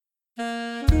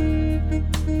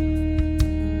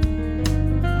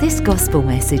This gospel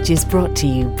message is brought to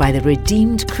you by the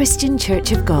Redeemed Christian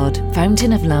Church of God,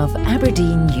 Fountain of Love,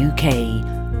 Aberdeen,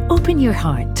 UK. Open your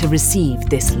heart to receive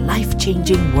this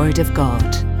life-changing Word of God.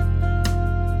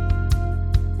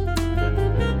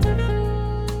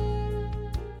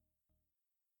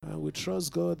 We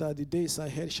trust God that the days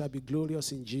ahead shall be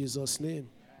glorious in Jesus' name.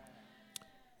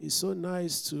 It's so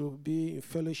nice to be in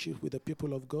fellowship with the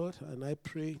people of God, and I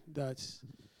pray that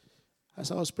as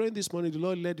I was praying this morning, the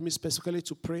Lord led me specifically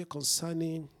to pray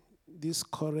concerning this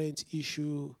current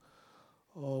issue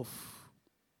of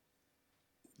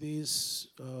this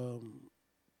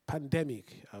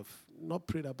pandemic. I've not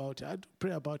prayed about it. I do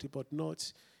pray about it, but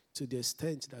not to the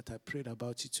extent that I prayed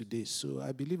about it today. So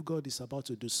I believe God is about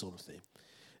to do something.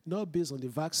 Not based on the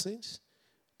vaccines,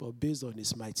 but based on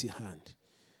His mighty hand.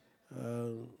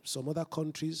 Some other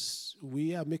countries,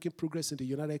 we are making progress in the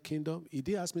United Kingdom. He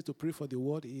did ask me to pray for the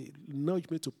world. He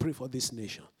nudged me to pray for this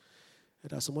nation.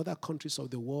 There are some other countries of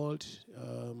the world,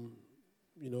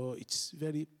 it's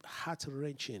very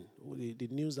heart-wrenching. The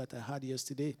news that I had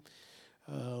yesterday,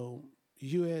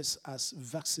 U.S. has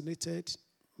vaccinated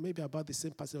maybe about the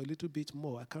same percentage, a little bit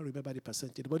more. I can't remember the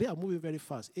percentage, but they are moving very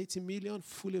fast. 80 million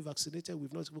fully vaccinated.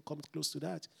 We've not even come close to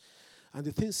that. And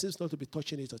the thing seems not to be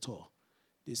touching it at all.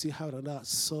 They see how another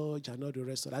surge and all the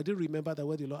rest of it. I didn't remember that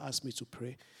when the Lord asked me to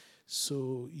pray.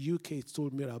 So UK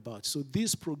told me about. So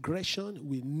this progression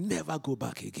will never go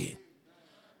back again.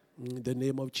 In the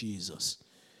name of Jesus.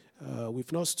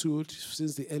 We've not stood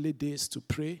since the early days to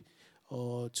pray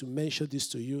or to mention this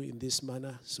to you in this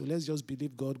manner. So let's just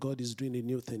believe God. God is doing a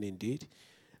new thing indeed.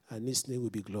 And His name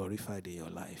will be glorified in your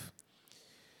life.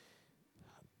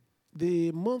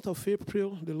 The month of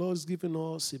April, the Lord's given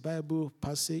us a Bible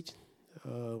passage.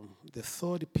 The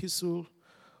third epistle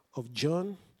of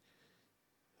John,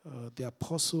 the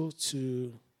apostle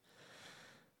to,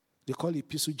 they call it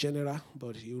epistle general,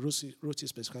 but he wrote it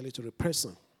specifically to a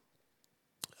person.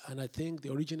 And I think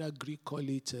the original Greek call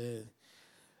it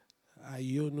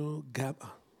Iono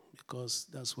Gamma, because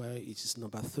that's why it is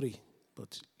number 3.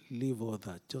 But leave all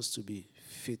that, just to be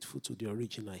faithful to the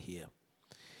original here.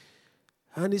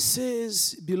 And it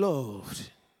says,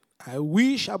 Beloved, I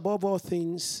wish above all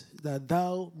things that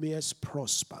thou mayest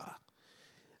prosper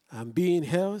and be in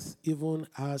health even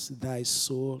as thy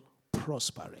soul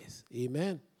prospereth.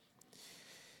 Amen.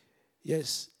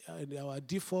 Yes, our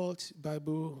default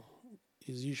Bible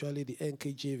is usually the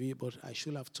NKJV, but I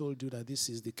should have told you that this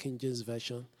is the King James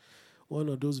Version. One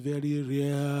of those very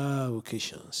rare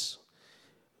occasions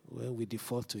when we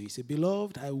default to it. Say,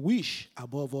 Beloved, I wish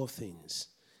above all things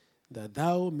that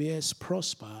thou mayest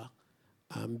prosper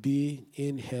and be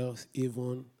in health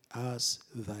even as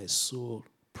thy soul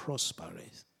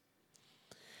prospereth.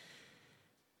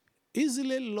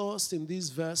 Easily lost in this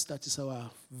verse, that is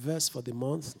our verse for the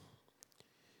month,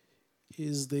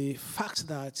 is the fact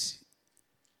that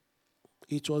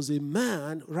it was a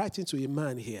man writing to a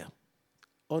man here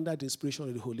under the inspiration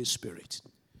of the Holy Spirit.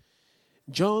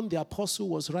 John the Apostle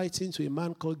was writing to a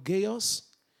man called Gaius.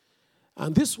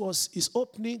 And this was his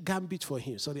opening gambit for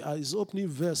him. So his opening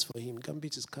verse for him.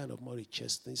 Gambit is kind of more a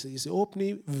chest thing. So it's the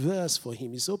opening verse for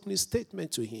him. His opening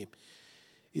statement to him.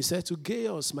 He said, to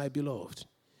Gaius, my beloved.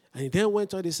 And he then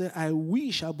went on, he said, I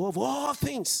wish above all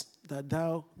things that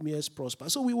thou mayest prosper.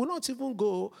 So we will not even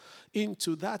go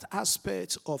into that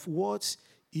aspect of what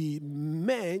he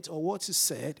meant or what he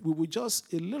said. We will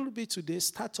just a little bit today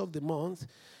start off the month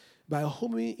by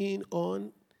homing in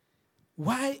on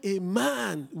why a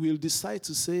man will decide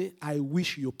to say, I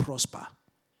wish you prosper.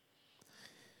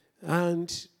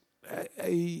 And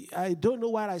I don't know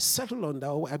why I settled on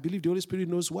that. I believe the Holy Spirit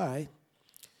knows why.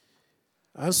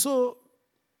 And so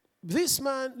this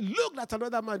man looked at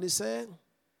another man and said,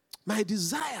 my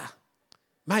desire,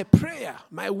 my prayer,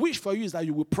 my wish for you is that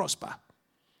you will prosper.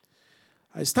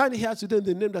 I stand here today in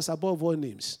the name that's above all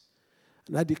names.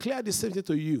 And I declare the same thing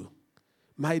to you.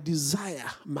 My desire,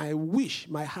 my wish,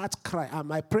 my heart cry, and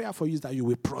my prayer for you is that you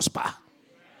will prosper.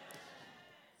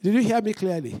 Did you hear me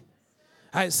clearly?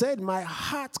 I said my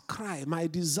heart cry, my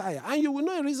desire. And you will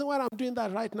know the reason why I'm doing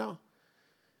that right now.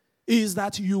 Is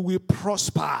that you will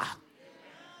prosper.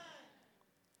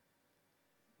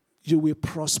 You will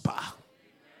prosper.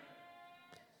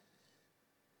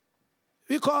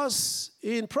 Because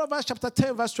in Proverbs chapter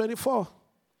 10, verse 24,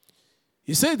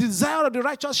 he said, the desire of the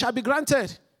righteous shall be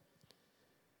granted.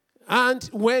 And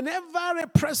whenever a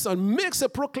person makes a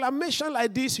proclamation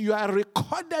like this, you are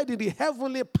recorded in the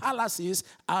heavenly palaces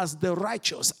as the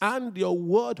righteous, and your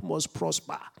word must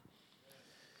prosper.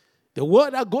 The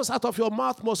word that goes out of your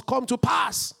mouth must come to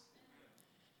pass.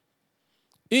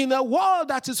 In a world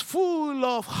that is full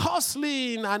of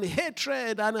hustling and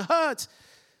hatred and hurt,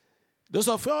 Those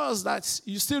of us that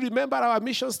you still remember our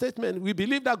mission statement, we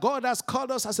believe that God has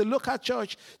called us as a local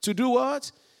church to do what?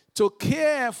 To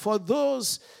care for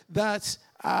those that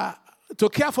to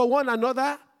care for one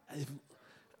another.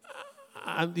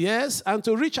 And yes, and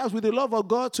to reach out with the love of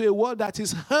God to a world that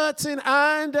is hurting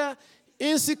and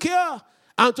insecure.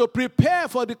 And to prepare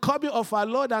for the coming of our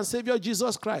Lord and Savior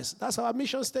Jesus Christ. That's our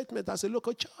mission statement as a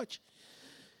local church.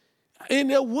 In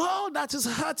a world that is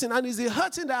hurting, and is it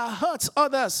hurting that hurts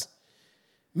others,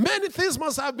 many things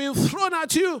must have been thrown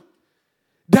at you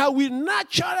that will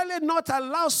naturally not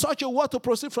allow such a word to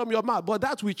proceed from your mouth. But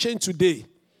that will change today.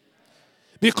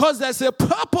 Because there's a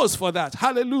purpose for that.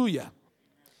 Hallelujah.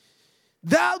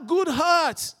 That good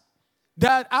heart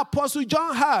that Apostle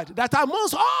John had, that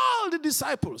amongst all the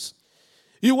disciples,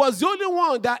 he was the only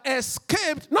one that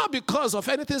escaped, not because of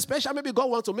anything special. Maybe God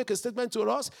wants to make a statement to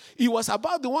us. He was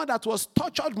about the one that was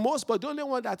tortured most, but the only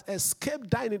one that escaped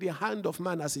dying in the hand of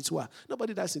man, as it were.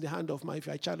 Nobody dies in the hand of man. If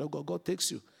you're a child of God, God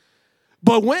takes you.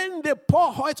 But when they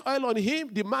pour hot oil on him,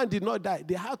 the man did not die.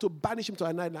 They had to banish him to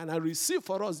an island and receive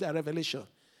for us their revelation.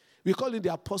 We call him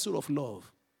the apostle of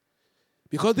love.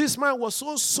 Because this man was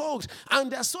so soaked,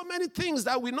 and there are so many things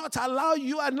that will not allow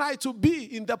you and I to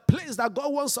be in the place that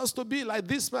God wants us to be, like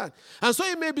this man. And so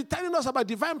he may be telling us about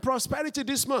divine prosperity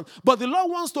this month, but the Lord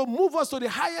wants to move us to the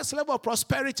highest level of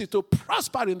prosperity, to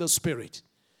prosper in the spirit,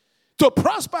 to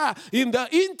prosper in the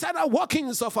internal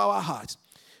workings of our heart.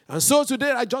 And so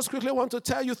today I just quickly want to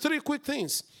tell you 3 quick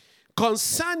things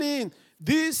concerning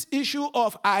this issue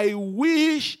of I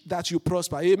wish that you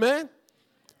prosper. Amen?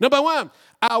 Number 1,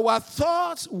 our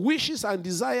thoughts, wishes, and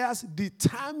desires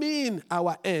determine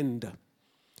our end.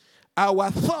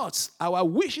 Our thoughts, our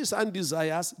wishes, and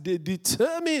desires, they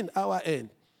determine our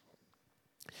end.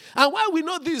 And while we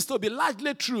know this to be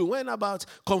largely true when about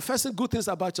confessing good things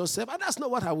about yourself, and that's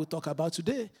not what I will talk about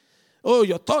today. Oh,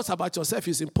 your thoughts about yourself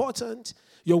is important.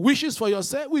 Your wishes for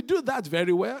yourself, we do that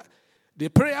very well. The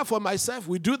prayer for myself,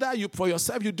 we do that. You for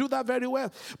yourself, you do that very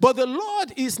well. But the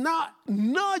Lord is now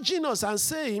nudging us and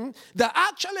saying that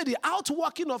actually the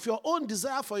outworking of your own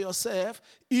desire for yourself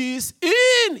is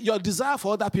in your desire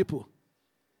for other people.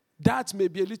 That may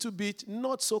be a little bit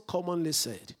not so commonly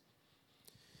said.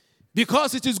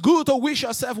 Because it is good to wish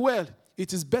yourself well,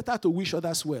 it is better to wish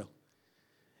others well.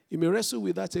 You may wrestle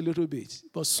with that a little bit,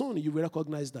 but soon you will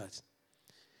recognize that.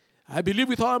 I believe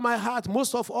with all my heart,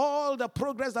 most of all the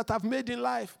progress that I've made in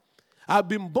life, I've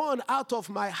been born out of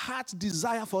my heart's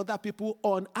desire for other people,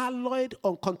 unalloyed,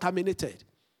 uncontaminated.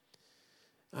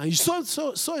 And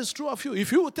so it's true of you.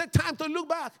 If you will take time to look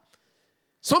back,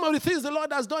 some of the things the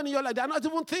Lord has done in your life, they are not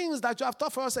even things that you have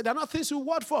thought for yourself. They are not things you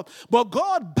work for. But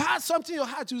God bars something in your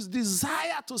heart, you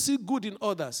desire to see good in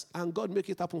others, and God make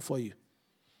it happen for you.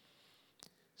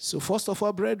 So first of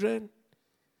all, brethren,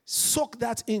 soak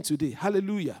that in today.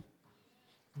 Hallelujah.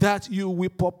 That you will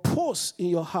purpose in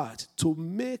your heart to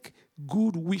make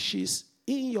good wishes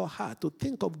in your heart, to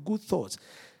think of good thoughts,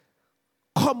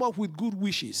 come up with good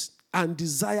wishes, and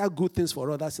desire good things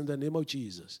for others in the name of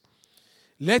Jesus.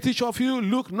 Let each of you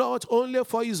look not only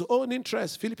for his own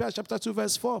interest, Philippians chapter 2,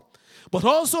 verse 4, but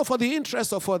also for the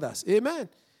interest of others. Amen.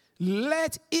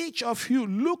 Let each of you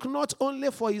look not only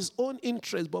for his own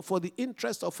interest, but for the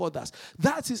interest of others.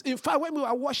 That is, in fact, when we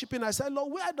were worshiping, I said,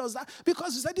 Lord, where does that?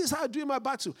 Because you said, this is how I do my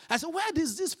battle. I said, where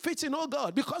does this fit in, oh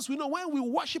God? Because we know when we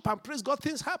worship and praise God,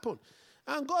 things happen.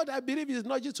 And God, I believe, is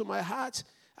nudging to my heart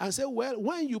and say, well,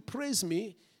 when you praise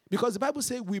me, because the Bible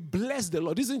says we bless the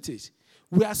Lord, isn't it?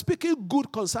 We are speaking good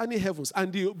concerning heavens,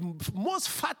 and the most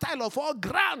fertile of all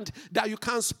ground that you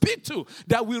can speak to,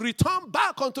 that will return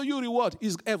back unto you reward,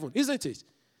 is heaven, isn't it?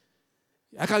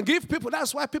 I can give people,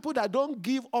 that's why people that don't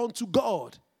give unto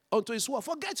God, unto his word,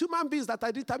 forget human beings that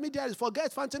are the intermediaries,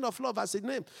 forget fountain of love as a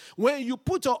name. When you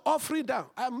put your offering down,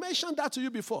 I mentioned that to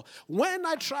you before. When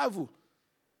I travel,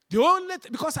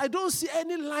 because I don't see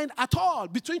any line at all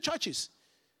between churches.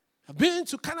 I've been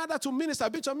to Canada to minister.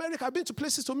 I've been to America. I've been to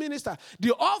places to minister.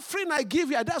 The offering I give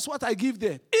here, that's what I give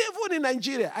there. Even in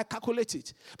Nigeria, I calculate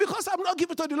it. Because I'm not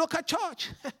giving to the local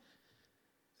church.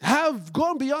 I have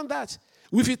gone beyond that.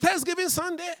 With a Thanksgiving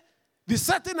Sunday, the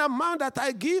certain amount that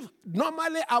I give,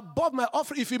 normally above my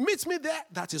offering, if it meets me there,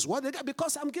 that is what they get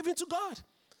because I'm giving to God.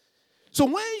 So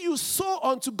when you sow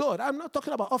unto God, I'm not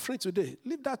talking about offering today.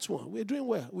 Leave that one. We're doing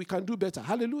well. We can do better.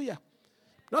 Hallelujah.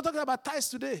 Not talking about tithes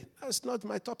today. That's not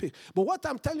my topic. But what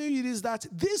I'm telling you is that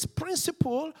this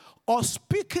principle of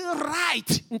speaking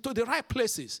right into the right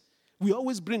places will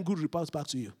always bring good reports back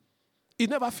to you. It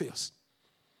never fails.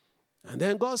 And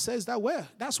then God says that, well,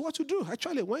 that's what you do.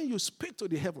 Actually, when you speak to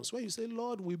the heavens, when you say,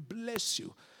 Lord, we bless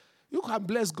you, you can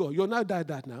bless God. You're not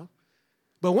that now.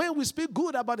 But when we speak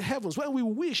good about the heavens, when we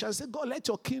wish and say, God, let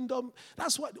your kingdom,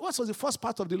 that's what was the first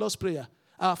part of the Lord's Prayer?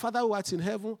 Our Father who art in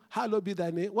heaven, hallowed be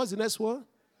thy name. What's the next one?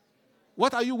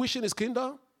 What are you wishing his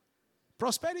kingdom?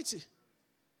 Prosperity.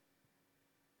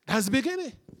 That's the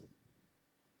beginning.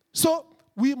 So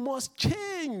we must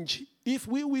change if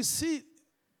we will see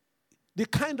the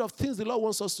kind of things the Lord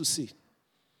wants us to see.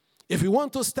 If we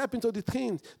want to step into the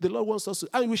things the Lord wants us to,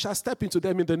 and we shall step into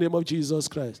them in the name of Jesus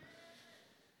Christ.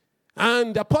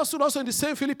 And the apostle also in the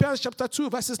same Philippians chapter 2,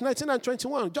 verses 19 and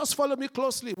 21. Just follow me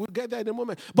closely. We'll get there in a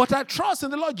moment. But I trust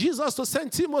in the Lord Jesus to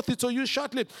send Timothy to you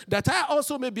shortly, that I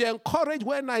also may be encouraged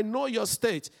when I know your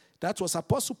state. That was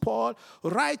Apostle Paul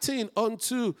writing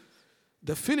unto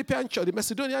the Philippian church, the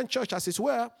Macedonian church as it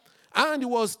were. And he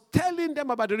was telling them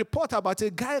about the report about a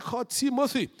guy called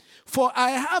Timothy. For I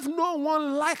have no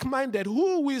one like-minded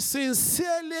who will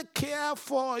sincerely care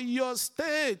for your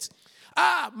state.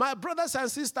 My brothers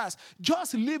and sisters,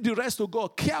 just leave the rest to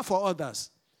God. Care for others.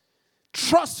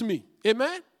 Trust me.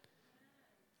 Amen?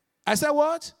 I said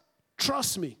what?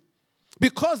 Trust me.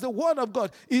 Because the word of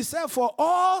God is said, for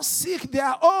all seek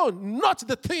their own, not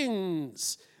the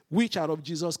things which are of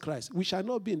Jesus Christ. We shall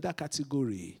not be in that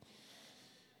category.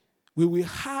 We will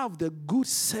have the good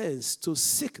sense to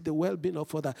seek the well-being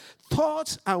of others.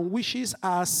 Thoughts and wishes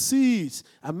are seeds.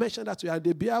 I mentioned that to you, and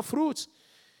they bear fruit.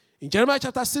 In Jeremiah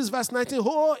chapter 6, verse 19,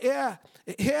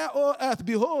 hear, O earth,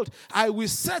 behold, I will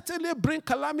certainly bring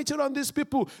calamity on these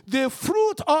people. The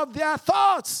fruit of their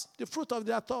thoughts. The fruit of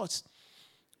their thoughts.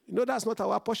 You know, that's not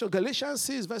our portion. Galatians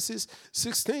 6, verses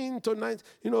 16 to 9,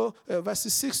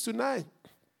 verses 6 to 9.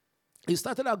 He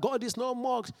started that God is not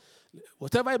mocked.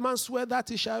 Whatever a man swear that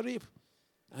he shall reap.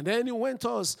 And then he went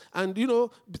us and,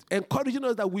 encouraging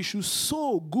us that we should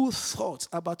sow good thoughts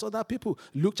about other people.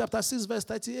 Luke chapter 6, verse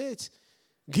 38.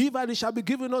 Give and it shall be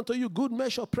given unto you. Good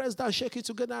measure, press down, shake it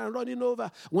together and running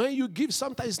over. When you give,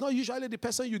 sometimes it's not usually the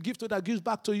person you give to that gives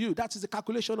back to you. That is the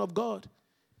calculation of God.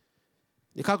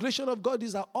 The calculation of God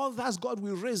is that others, God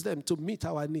will raise them to meet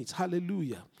our needs.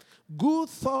 Hallelujah. Good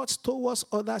thoughts towards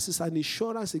others is an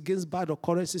insurance against bad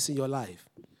occurrences in your life.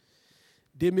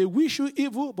 They may wish you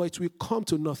evil, but it will come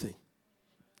to nothing.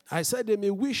 I said they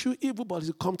may wish you evil, but it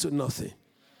will come to nothing.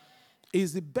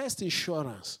 It's the best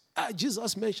insurance.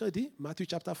 Jesus mentioned it, Matthew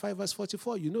chapter 5, verse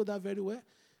 44. You know that very well.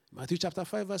 Matthew chapter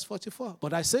 5, verse 44.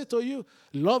 But I say to you,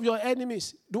 love your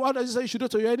enemies. What does he say you should do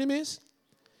to your enemies?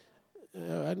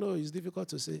 I know it's difficult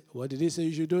to say. What did he say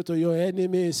you should do to your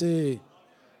enemies?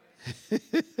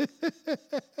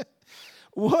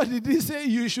 What did he say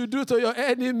you should do to your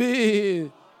enemies?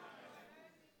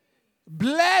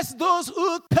 Bless those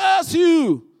who curse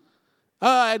you.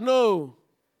 I know.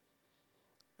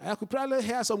 I could probably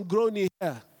hear some groaning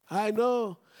here. I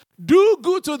know. Do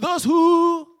good to those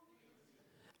who,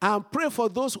 and pray for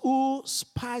those who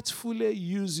spitefully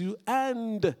use you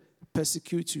and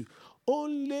persecute you.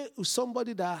 Only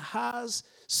somebody that has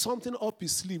something up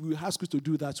his sleeve will ask you to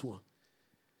do that one.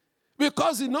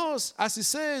 Because he knows, as he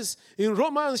says in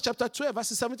Romans chapter 12,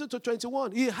 verses 17 to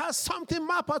 21, he has something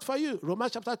mapped out for you.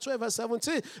 Romans chapter 12, verse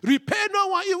 17. Repay no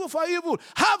one evil for evil.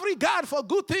 Have regard for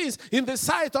good things in the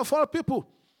sight of all people.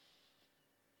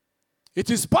 It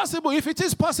is possible, if it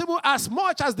is possible, as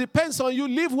much as depends on you,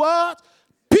 live what?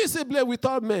 Peaceably with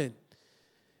all men.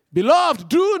 Beloved,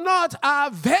 do not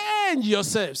avenge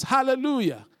yourselves.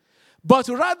 Hallelujah. But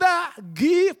rather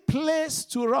give place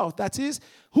to wrath. That is,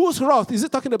 whose wrath is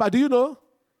it talking about? Do you know?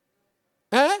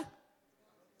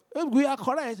 We are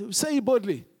correct. Say it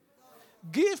boldly.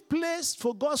 Give place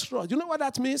for God's wrath. You know what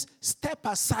that means? Step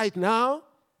aside now.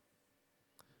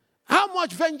 How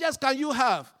much vengeance can you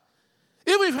have?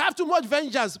 Even if you have too much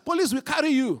vengeance, police will carry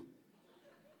you.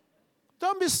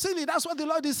 Don't be silly. That's what the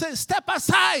Lord is saying. Step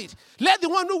aside. Let the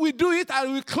one who will do it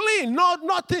and will clean.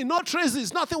 Nothing, no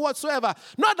traces, nothing whatsoever.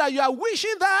 Not that you are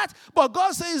wishing that, but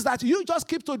God says that you just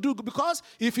keep to do, because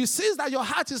if he sees that your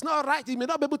heart is not right, he may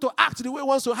not be able to act the way he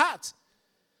wants to act.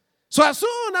 So as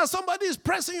soon as somebody is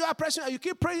pressing you, you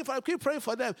keep praying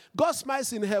for them. God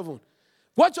smiles in heaven.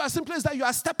 What you are simply is that you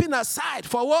are stepping aside.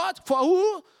 For what? For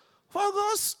who? For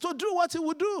God to do what he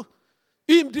would do.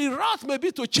 If the wrath may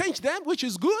be to change them, which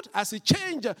is good, as he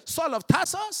changed Saul of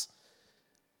Tarsus.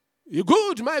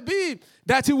 Good might be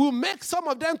that he will make some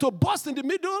of them to burst in the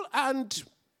middle, and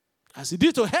as he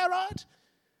did to Herod,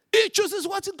 he chooses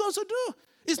what he's going to do.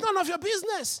 It's none of your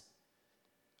business.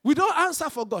 We don't answer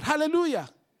for God. Hallelujah.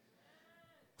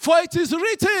 For it is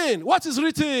written. What is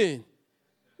written?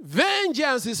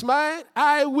 Vengeance is mine.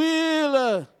 I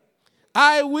will.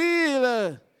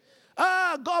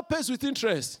 God pays with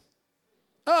interest.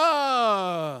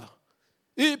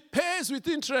 He pays with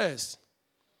interest.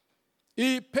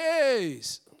 He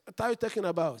pays. What are you talking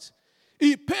about?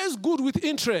 He pays good with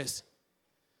interest.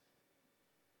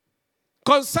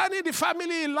 Concerning the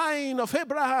family line of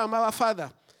Abraham, our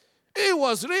father, he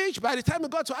was rich. By the time he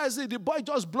got to Isaac, the boy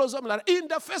just blows up. In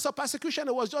the face of persecution,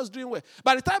 he was just doing well.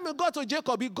 By the time he got to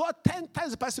Jacob, he got 10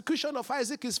 times the persecution of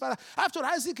Isaac, his father. After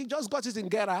Isaac, he just got it in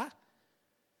Gerar.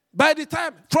 By the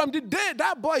time, from the day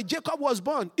that boy, Jacob, was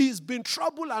born, he's been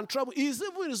trouble and trouble. He's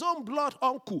even his own blood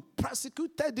uncle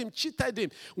persecuted him, cheated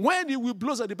him. When he will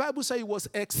blows up, the Bible says he was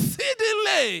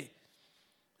exceedingly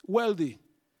wealthy.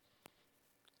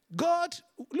 God,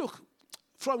 look,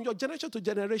 from your generation to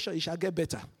generation, it shall get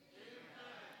better. Amen.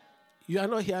 You are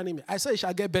not hearing me. I say it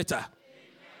shall get better.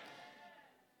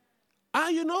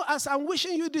 Amen. And as I'm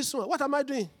wishing you this one, what am I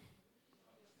doing?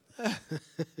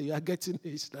 You are getting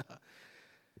it now.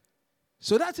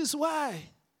 So that is why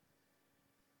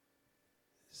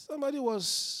somebody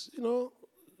was,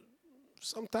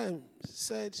 sometime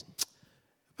said,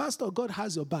 Pastor, God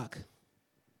has your back.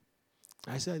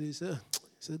 I said, he said,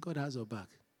 God has your back.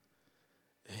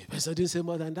 The person didn't say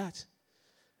more than that.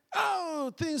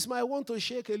 Oh, things might want to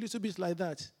shake a little bit like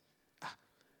that.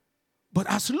 But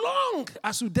as long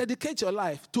as you dedicate your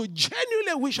life to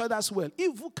genuinely wish others well,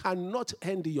 evil cannot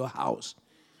end in your house.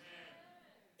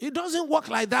 It doesn't work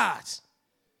like that.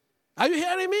 Are you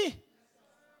hearing me?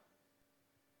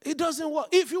 It doesn't work.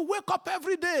 If you wake up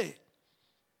every day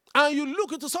and you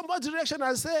look into somebody's direction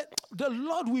and say, the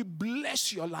Lord will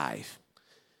bless your life,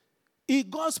 it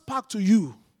goes back to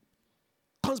you,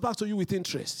 comes back to you with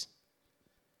interest.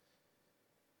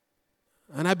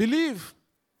 And I believe,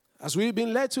 as we've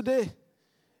been led today,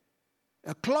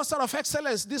 a cluster of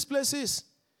excellence this place is.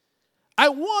 I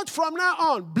want from now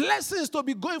on blessings to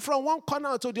be going from one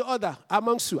corner to the other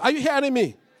amongst you. Are you hearing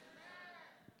me?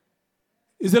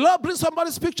 If the Lord brings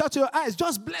somebody's picture to your eyes,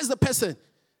 just bless the person.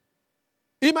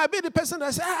 It might be the person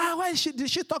that says, why did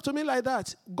she talk to me like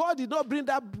that? God did not bring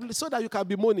that so that you can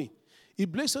be mourning. He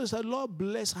blessed her and said, Lord,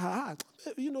 bless her heart.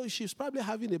 She's probably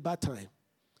having a bad time.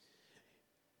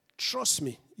 Trust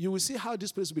me, you will see how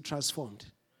this place will be transformed.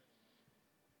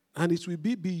 And it will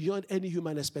be beyond any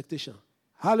human expectation.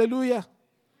 Hallelujah.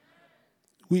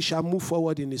 We shall move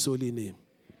forward in His holy name.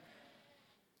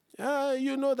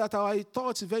 You know that our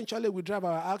thoughts eventually will drive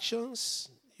our actions.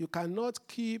 You cannot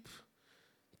keep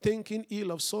thinking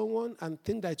ill of someone and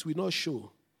think that it will not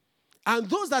show. And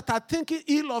those that are thinking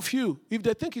ill of you, if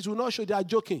they think it will not show, they are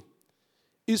joking.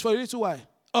 It's for a little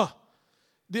while.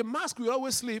 The mask will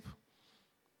always sleep.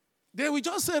 They will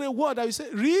just say a word that you say,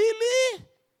 really?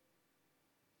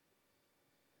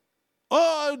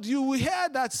 Or you will hear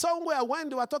that somewhere when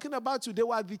they were talking about you, they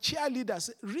were the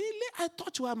cheerleaders. Really? I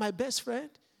thought you were my best friend.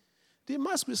 The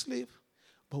mask will sleep.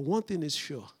 But one thing is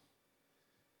sure.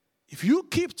 If you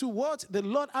keep to what the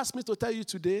Lord asked me to tell you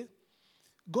today,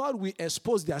 God will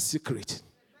expose their secret.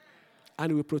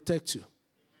 And He will protect you.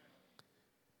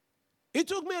 It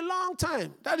took me a long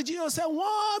time. Daddy Jesus said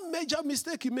one major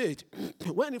mistake he made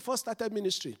when he first started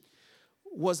ministry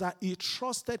was that he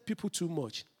trusted people too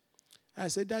much. I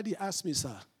said, Daddy, ask me,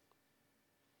 sir.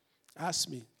 Ask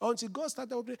me. Until God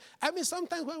started opening.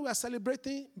 Sometimes when we are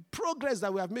celebrating progress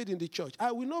that we have made in the church,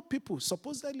 we know people,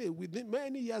 supposedly, within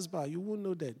many years back, you won't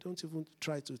know that. Don't even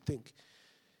try to think.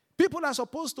 People are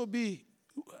supposed to be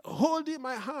holding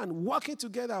my hand, working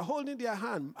together, holding their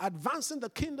hand, advancing the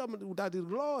kingdom that the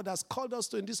Lord has called us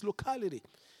to in this locality.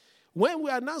 When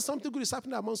we announce something good is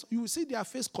happening amongst, you will see their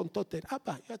face contorted.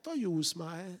 Abba, I thought you would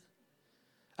smile.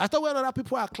 I thought when other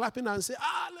people are clapping and say,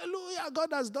 hallelujah, God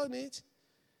has done it.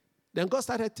 Then God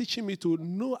started teaching me to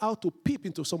know how to peep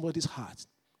into somebody's heart.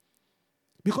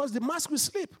 Because the mask will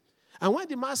sleep. And when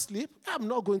the mask sleeps, I'm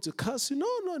not going to curse you.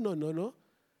 No.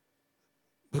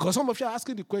 Because some of you are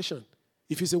asking the question.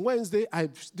 If it's a Wednesday,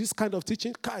 this kind of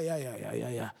teaching,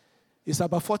 yeah. It's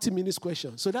about 40 minutes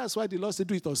question. So that's why the Lord said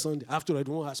do it on Sunday. After I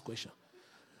don't ask question.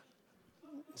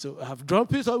 So I've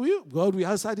dropped it on you. God will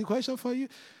answer the question for you.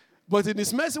 But in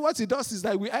His mercy, what He does is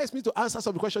that He asks me to answer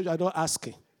some questions you are not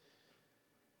asking.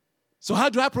 So how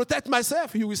do I protect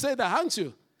myself? You will say that, aren't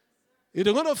you? You're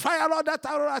going to fire all that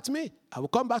arrow at me. I will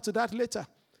come back to that later.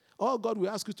 All God will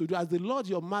ask you to do, as the Lord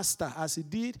your master, as He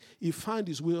did, He found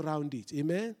His way around it.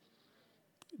 Amen?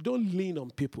 Don't lean on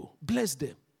people. Bless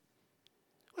them.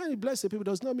 When you bless the people,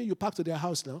 does not mean you pack to their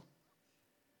house now.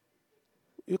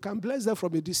 You can bless them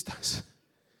from a distance.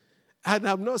 And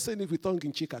I'm not saying it with tongue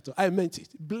in cheek at all. I meant it.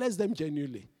 Bless them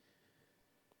genuinely.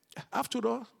 After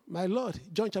all, my Lord,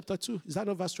 John chapter 2, is that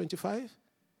not verse 25?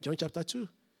 John chapter 2.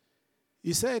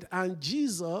 He said, and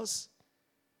Jesus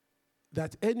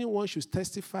that anyone should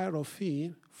testify of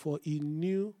him, for he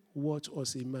knew what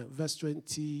was in man. Verse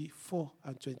 24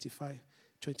 and 25.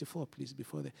 24, please,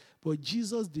 before that. But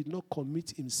Jesus did not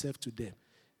commit himself to them.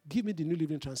 Give me the New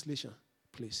Living Translation,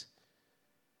 please.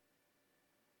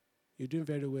 You're doing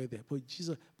very well there. But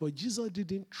Jesus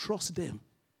didn't trust them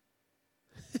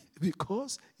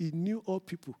because he knew all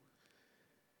people.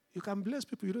 You can bless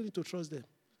people, you don't need to trust them.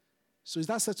 So is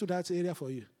that settled that area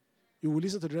for you? You will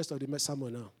listen to the rest of the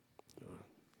sermon now.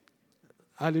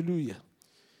 Hallelujah.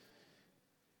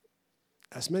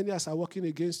 As many as are working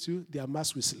against you, their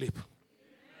mask will slip.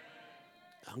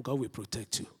 And God will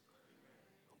protect you.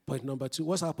 Point number 2.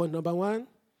 What's our point number 1?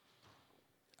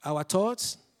 Our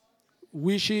thoughts,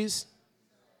 wishes,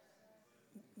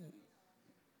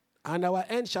 and our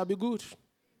end shall be good.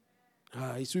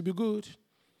 It will be good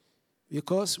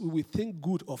because we will think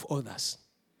good of others.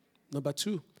 Number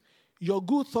 2, your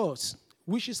good thoughts,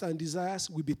 wishes, and desires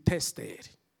will be tested.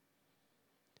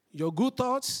 Your good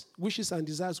thoughts, wishes, and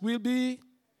desires will be.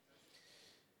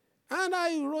 And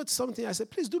I wrote something. I said,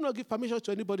 please do not give permission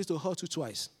to anybody to hurt you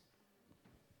twice.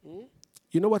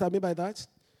 You know what I mean by that?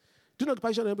 Do not give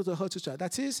permission to anybody to hurt you twice.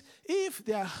 That is, if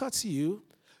they are hurting you,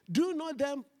 do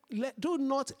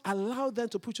not allow them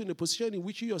to put you in a position in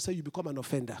which you yourself you become an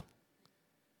offender.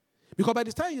 Because by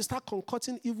the time you start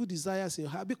concocting evil desires in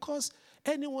your heart, because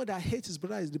anyone that hates his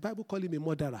brother, the Bible calls him a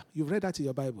murderer. You've read that in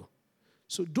your Bible.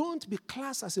 So don't be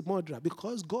classed as a murderer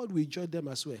because God will judge them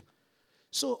as well.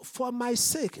 So for my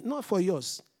sake, not for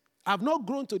yours, I've not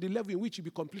grown to the level in which you be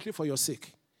completely for your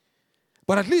sake.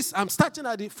 But at least I'm starting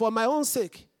at it for my own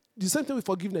sake. The same thing with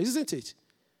forgiveness, isn't it?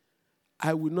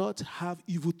 I will not have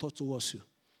evil thoughts towards you.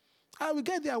 I will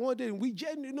get there one day and we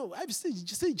genuine. No, I'm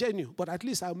still genuine, but at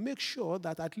least I'll make sure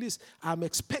that at least I'm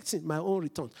expecting my own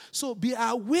return. So be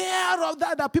aware of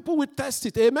that people will test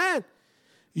it. Amen.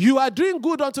 You are doing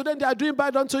good unto them, they are doing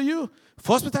bad unto you.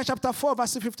 1 Peter chapter 4,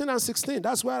 verses 15 and 16.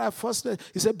 That's where I first read.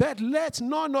 He said, but let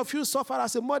none of you suffer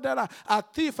as a murderer, a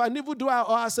thief, an evildoer,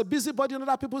 or as a busybody in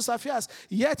other people's affairs.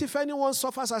 Yet if anyone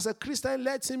suffers as a Christian,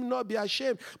 let him not be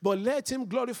ashamed, but let him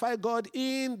glorify God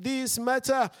in this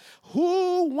matter.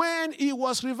 Who, when he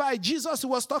was reviled, Jesus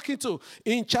was talking to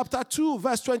in chapter 2,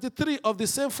 verse 23 of the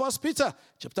same 1 Peter.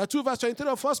 Chapter 2, verse 23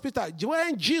 of 1 Peter.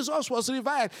 When Jesus was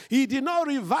reviled, he did not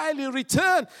revile in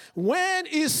return. When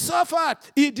he suffered,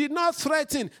 he did not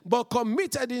threaten, but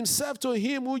committed himself to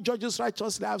him who judges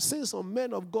righteously. I've seen some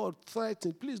men of God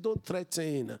threaten. Please don't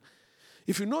threaten.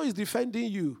 If you know he's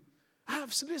defending you,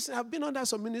 I've been under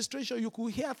some ministration, you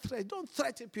could hear threat. Don't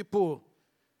threaten people.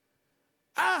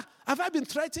 Have I been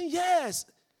threatened? Yes.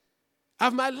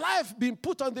 Have my life been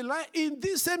put on the line? In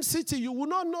this same city, you will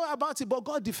not know about it, but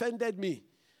God defended me.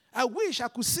 I wish I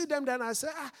could see them then and say,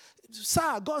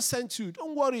 sir, God sent you.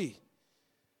 Don't worry.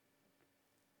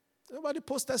 Nobody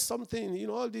posted something,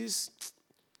 all this.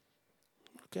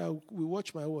 Okay, we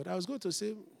watch my word. I was going to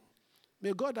say,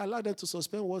 may God allow them to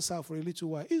suspend WhatsApp for a little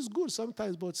while. It's good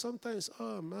sometimes, but sometimes,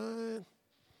 oh, man.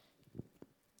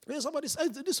 Somebody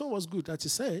said, this one was good that he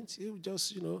sent. He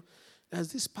just,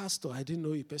 there's this pastor. I didn't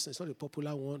know a person. It's not a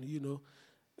popular one,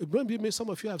 Maybe some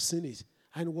of you have seen it.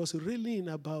 And it was railing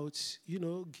about,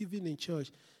 giving in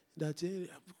church. That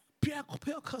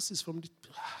prayer curses from the...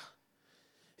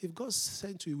 If God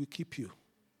sent you, he will keep you.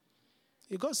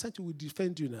 If God sent you, he will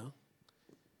defend you now.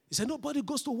 He said, nobody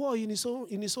goes to war in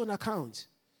his own account.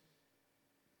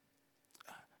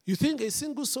 You think a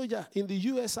single soldier in the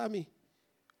U.S. Army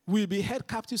will be held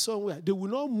captive somewhere? They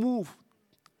will not move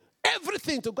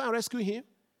everything to go and rescue him.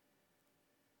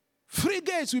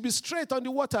 Frigates will be straight on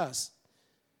the waters.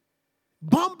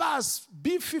 Bombers,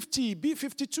 B-50,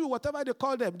 B-52, whatever they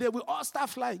call them, they will all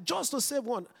start flying just to save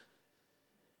one.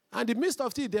 And in the midst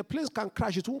of it, their planes can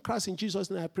crash. It won't crash in Jesus'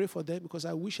 name. I pray for them because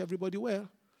I wish everybody well.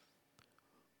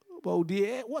 But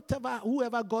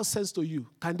whoever God sends to you,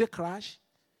 can they crash?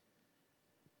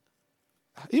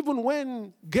 Even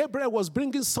when Gabriel was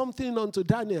bringing something unto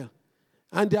Daniel,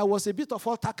 and there was a bit of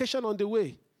altercation on the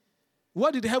way,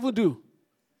 what did heaven do?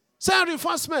 Send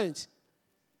reinforcement.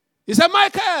 He said,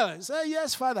 Michael. He said,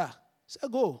 yes, Father. He said,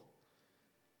 go.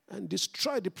 And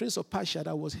destroy the prince of Persia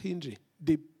that was hindering.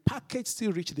 The package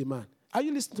still reached the man. Are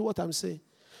you listening to what I'm saying?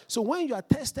 So when you are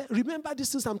tested, remember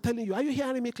these things I'm telling you. Are you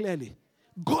hearing me clearly?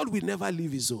 God will never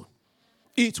leave his own.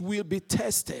 It will be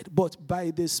tested, but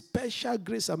by the special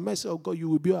grace and mercy of God, you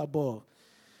will be above.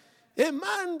 A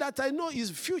man that I know his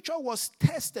future was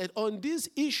tested on this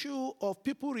issue of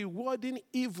people rewarding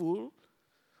evil,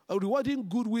 or rewarding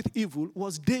good with evil,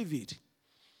 was David.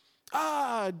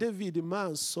 David, the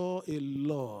man, saw a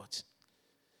lot.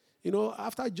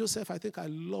 After Joseph, I think I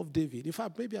love David. In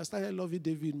fact, maybe I started loving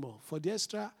David more for the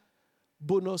extra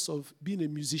bonus of being a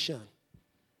musician,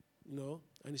 and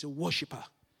he's a worshiper.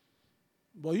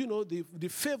 But the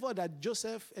favor that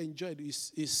Joseph enjoyed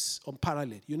is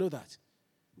unparalleled. You know that.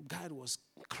 God was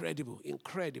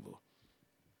incredible.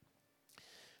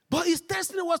 But his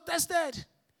destiny was tested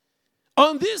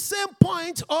on this same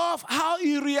point of how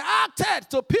he reacted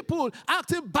to people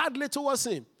acting badly towards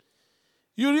him.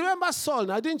 You remember Saul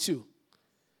now, didn't you?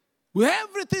 With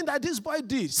everything that this boy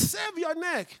did, save your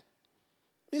neck,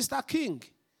 Mr. King.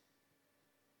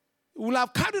 He will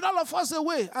have carried all of us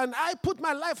away, and I put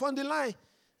my life on the line.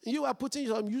 And you are putting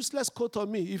some useless coat on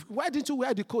me. Why didn't you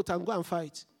wear the coat and go and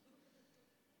fight?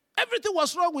 Everything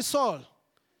was wrong with Saul.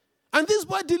 And this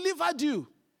boy delivered you.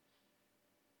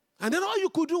 And then all you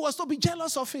could do was to be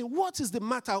jealous of him. What is the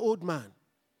matter, old man?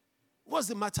 What's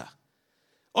the matter?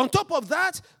 On top of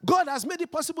that, God has made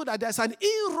it possible that there's an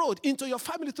inroad into your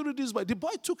family through this boy. The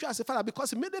boy took you as a father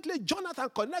because immediately Jonathan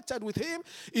connected with him.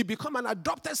 He became an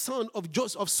adopted son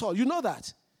of Saul. You know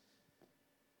that?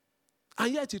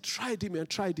 And yet he tried him,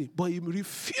 but he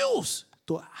refused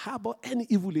to harbor any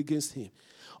evil against him.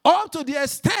 Up to the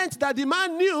extent that the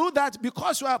man knew that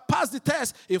because you have passed the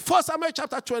test, in 1 Samuel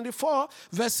chapter 24,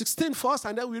 verse 16 first,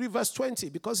 and then we read verse 20,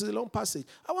 because it's a long passage.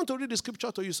 I want to read the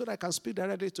scripture to you so that I can speak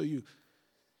directly to you.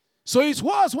 So it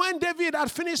was when David had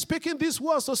finished speaking these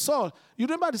words to Saul. You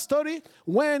remember the story?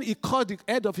 When he cut the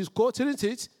head of his coat, isn't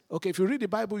it? Okay, if you read the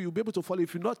Bible, you'll be able to follow.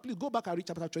 If you're not, please go back and read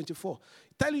chapter 24.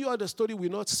 Telling you all the story will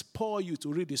not spoil you to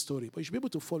read the story, but you should be able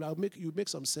to follow. You make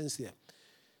some sense here.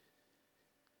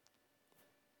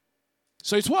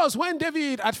 So it was when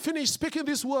David had finished speaking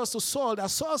these words to Saul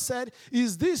that Saul said,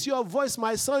 "Is this your voice,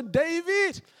 my son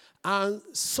David?" And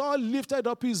Saul lifted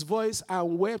up his voice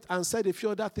and wept and said a few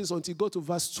other things until he got to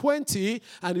verse 20.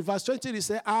 And in verse 20 he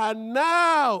said, "And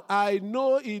now I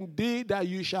know indeed that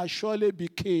you shall surely be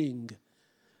king,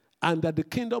 and that the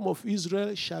kingdom of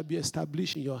Israel shall be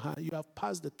established in your hand." You have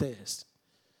passed the test.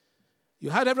 You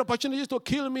had every opportunity to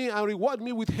kill me and reward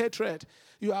me with hatred.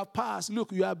 You have passed.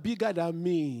 Look, you are bigger than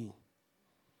me.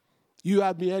 You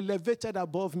have been elevated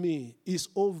above me. It's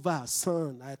over,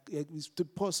 son.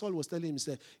 Saul was telling him, he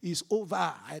said, "It's over.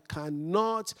 I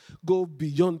cannot go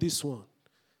beyond this one.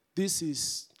 This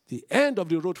is the end of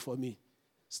the road for me.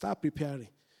 Start preparing."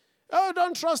 Oh,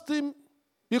 don't trust him.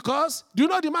 Because, do you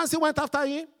know the man still went after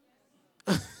him?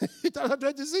 Chapter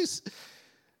 26.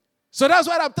 So that's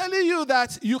why I'm telling you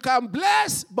that you can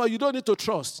bless, but you don't need to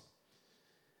trust.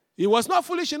 He was not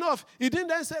foolish enough. He didn't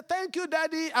then say, "Thank you,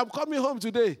 Daddy. I'm coming home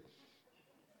today.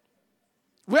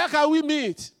 Where can we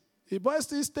meet?" The boy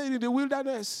still staying in the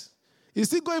wilderness. He's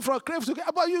still going from grave to grave.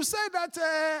 But you said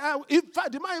that, in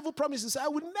fact, the man even promises, "I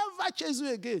will never chase you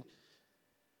again."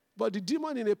 But the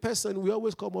demon in a person will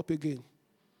always come up again.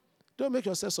 Don't make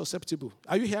yourself susceptible.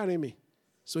 Are you hearing me?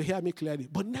 So hear me clearly.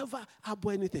 But never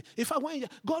harbor anything. If I want,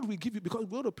 God will give you, because we're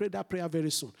going to pray that prayer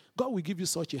very soon. God will give you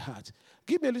such a heart.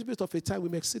 Give me a little bit of a time. We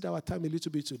may exceed our time a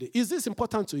little bit today. Is this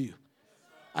important to you?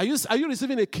 Are you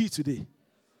receiving a key today?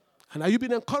 And are you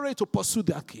being encouraged to pursue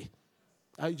that key?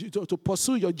 To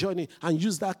pursue your journey and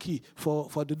use that key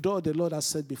for the door the Lord has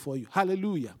set before you.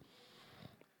 Hallelujah.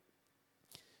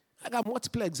 I got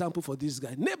multiple examples for this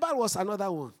guy. Nabal was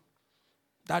another one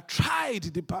that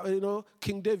tried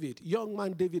King David, young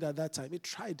man David at that time. He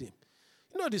tried him.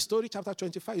 You know the story, chapter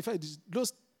 25. In fact,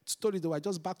 those stories, they were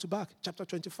just back to back. Chapter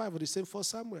 25 of the same 1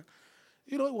 Samuel.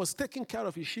 He was taking care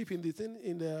of his sheep in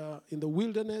the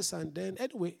wilderness, and then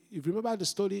anyway, if you remember the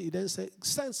story, he then said,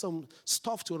 "Send some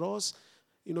stuff to us,"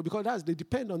 because they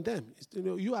depend on them.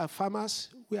 You are farmers,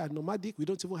 we are nomadic, we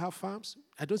don't even have farms.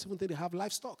 I don't even think they have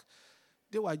livestock.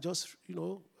 They were just,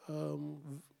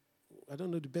 I don't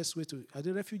know the best way to, are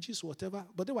they refugees, whatever,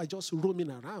 but they were just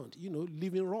roaming around,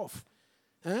 living rough.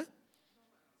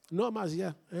 Nomads,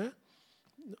 yeah.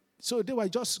 So they were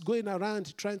just going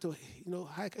around trying to,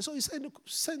 hike. So he said,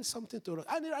 "Send something to us."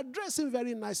 And he addressed him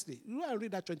very nicely. You can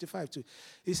read that 25 too.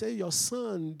 He said, "Your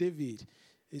son, David,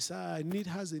 he said,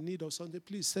 has a need of something.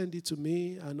 Please send it to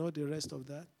me," and all the rest of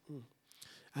that.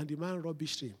 And the man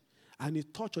rubbished him. And he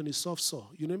touched on his soft sore.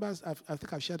 You remember, I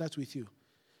think I've shared that with you.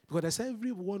 Because there's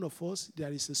every one of us,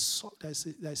 there is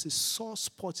a sore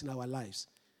spot in our lives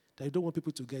that you don't want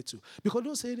people to get to. Because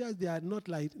those areas, they are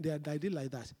like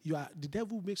that. The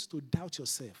devil makes you to doubt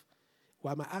yourself.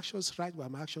 Were my actions right? Were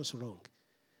my actions wrong?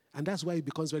 And that's why it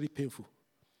becomes very painful.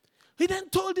 He then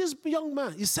told this young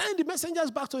man, he sent the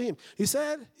messengers back to him. He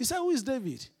said, "Who is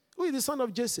David? Who is the son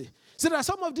of Jesse?" He said, "There are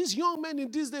some of these young men in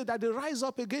this day that they rise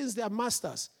up against their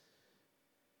masters."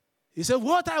 He said,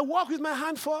 "What I work with my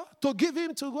hand for, to give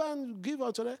him, to go and give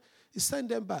unto them." He sent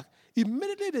them back.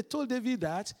 Immediately they told David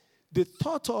that the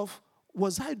thought of,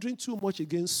 was I doing too much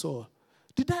against Saul?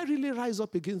 did I really rise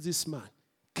up against this man?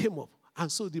 Came up.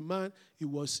 And so the man, he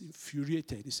was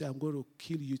infuriated. He said, I'm going to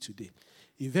kill you today.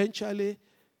 Eventually,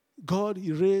 God,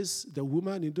 he raised the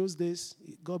woman in those days.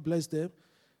 God bless them.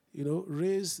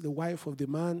 Raised the wife of the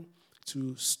man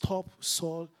to stop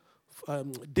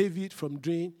David from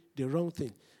doing the wrong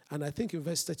thing. And I think in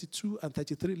verse 32 and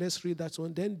 33, let's read that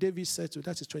one. Then David said to,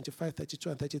 that is 25, 32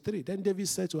 and 33. Then David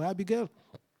said to Abigail,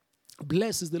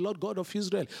 blessed is the Lord God of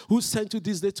Israel, who sent you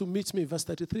this day to meet me. Verse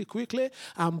 33, quickly.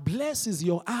 And blessed is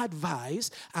your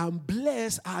advice, and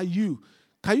blessed are you.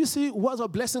 Can you see words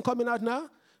of blessing coming out now?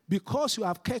 Because you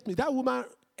have kept me. That woman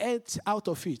ate out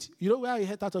of it. You know where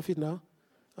he ate out of it now?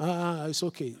 It's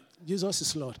okay. Jesus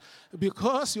is Lord.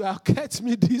 Because you have kept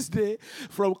me this day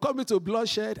from coming to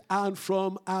bloodshed and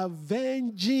from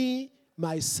avenging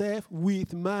myself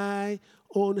with my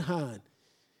own hand.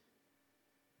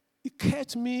 He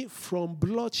kept me from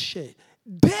bloodshed.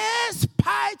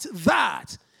 Despite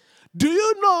that, do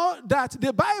you know that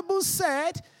the Bible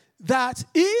said that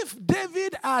if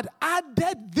David had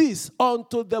added this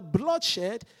onto the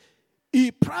bloodshed, he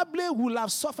probably would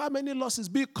have suffered many losses,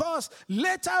 because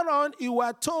later on he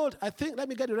was told, I think, let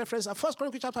me get the reference, 1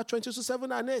 Chronicles chapter 22,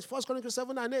 7 and 8, 1 Chronicles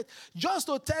 7 and 8, just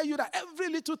to tell you that every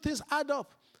little thing add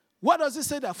up. What does it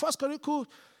say there? 1 Chronicles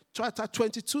chapter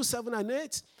 22, 7 and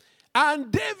 8. And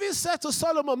David said to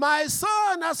Solomon, my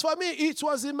son, as for me, it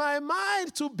was in my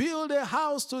mind to build a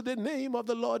house to the name of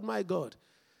the Lord my God.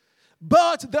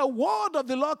 But the word of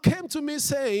the Lord came to me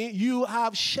saying, you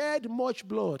have shed much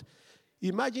blood.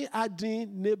 Imagine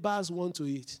adding neighbors one to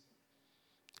it.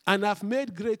 And I've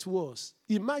made great wars.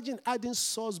 Imagine adding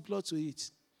Saul's blood to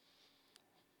it.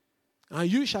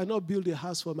 And you shall not build a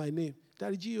house for my name.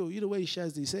 Daddy Gio, you know where he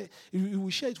shares this? He said, he will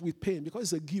share it with pain because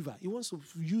he's a giver. He wants to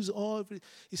use all.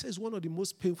 He says one of the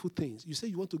most painful things. You say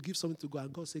you want to give something to God,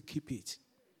 and God says, keep it.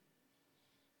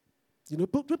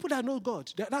 People that know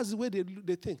God, that's the way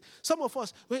they think. Some of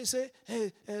us, when you say,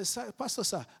 hey, Pastor,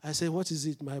 sir, I say, what is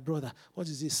it, my brother? What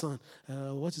is it, son?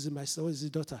 What is it, my son? What is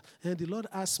it, daughter? And the Lord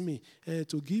asked me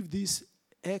to give these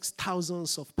X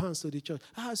thousands of pounds to the church.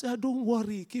 I said, don't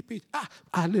worry, keep it.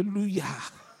 Hallelujah.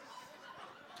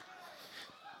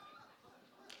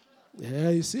 Yeah,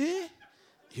 you see?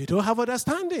 You don't have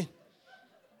understanding.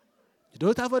 You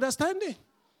don't have understanding.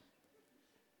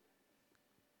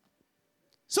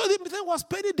 So the thing was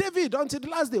paining David until the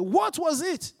last day. What was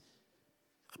it?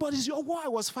 But it's your war I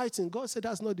was fighting. God said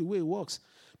that's not the way it works.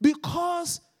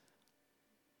 Because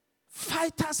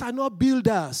fighters are not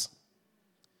builders.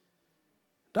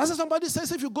 That's what somebody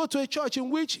says if you go to a church in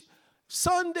which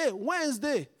Sunday,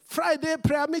 Wednesday, Friday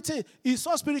prayer meeting is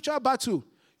so spiritual battle,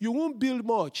 you won't build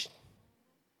much.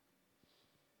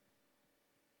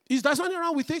 Is there something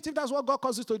wrong with it if that's what God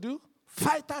calls you to do?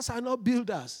 Fighters are not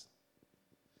builders.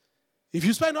 If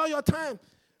you spend all your time,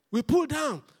 we pull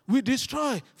down, we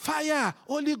destroy, fire,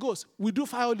 Holy Ghost. We do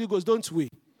fire, Holy Ghost, don't we?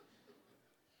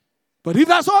 But if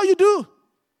that's all you do,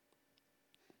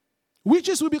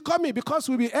 witches will be coming because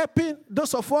we'll be helping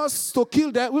those of us to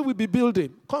kill them. We will be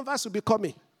building. Converts will be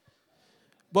coming.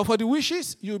 But for the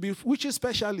witches, you'll be witches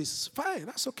specialists. Fine,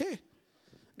 that's okay.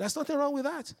 There's nothing wrong with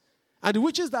that. And the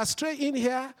witches that stray in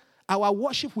here, our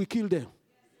worship will kill them.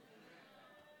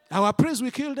 Our praise will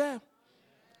kill them.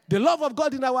 The love of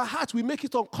God in our heart will make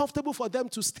it uncomfortable for them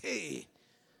to stay.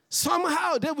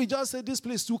 Somehow, they will just say, this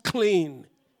place is too clean.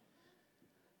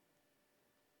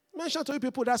 Mention to you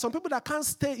people, there are some people that can't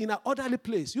stay in an orderly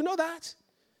place. You know that?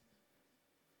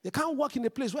 They can't work in a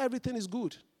place where everything is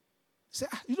good. Say,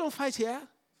 you don't fight here?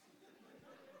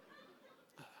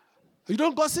 You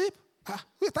don't gossip?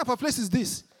 What type of place is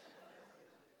this?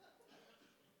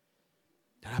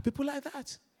 There are people like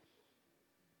that.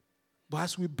 But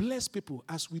as we bless people,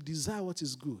 as we desire what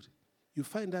is good, you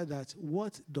find out that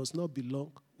what does not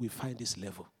belong, we find this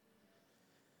level.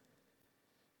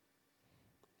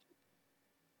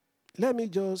 Let me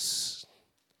just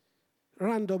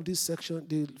round up this section.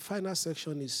 The final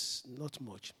section is not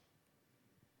much.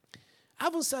 I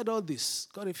haven't said all this.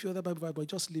 Got a few other Bible, but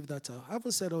just leave that out. I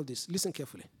haven't said all this. Listen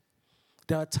carefully.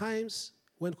 There are times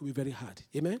when it could be very hard.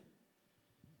 Amen?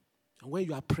 And when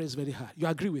you are pressed very hard. You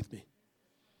agree with me?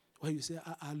 When you say,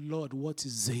 Lord, what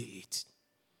is it?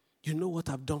 You know what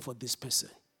I've done for this person.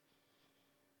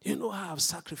 You know how I've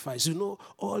sacrificed. You know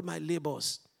all my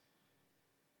labors.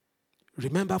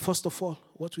 Remember, first of all,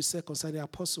 what we said concerning the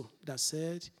apostle that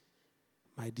said,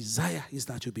 my desire is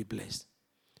that you be blessed.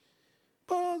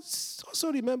 But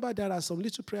also remember there are some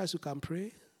little prayers you can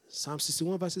pray. Psalm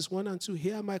 61 verses 1 and 2.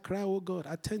 Hear my cry, O God.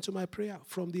 Attend to my prayer.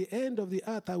 From the end of the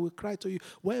earth I will cry to you.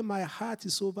 When my heart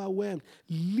is overwhelmed,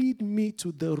 lead me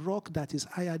to the rock that is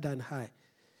higher than high.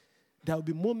 there will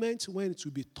be moments when it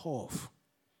will be tough.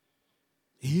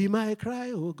 Hear my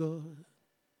cry, oh God.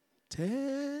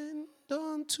 Tend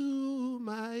unto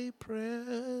my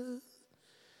prayer.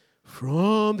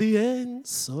 From the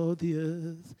ends of the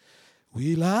earth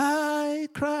will I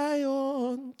cry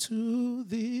unto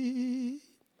thee.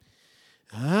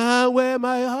 And where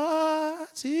my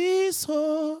heart is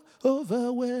so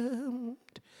overwhelmed,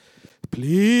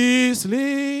 please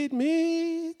lead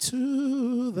me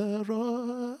to the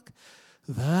rock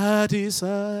that is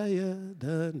higher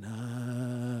than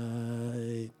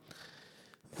I.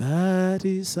 That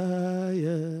is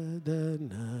higher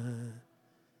than I.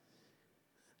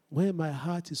 Where my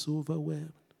heart is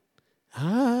overwhelmed,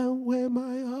 and where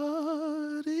my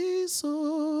heart is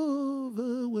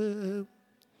overwhelmed,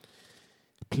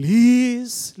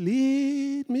 please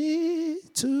lead me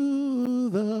to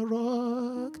the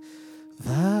rock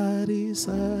that is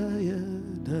higher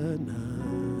than I.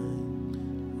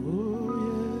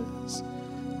 Oh, yes.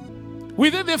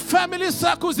 Within the family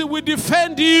circles, it will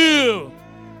defend you.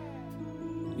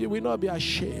 You will not be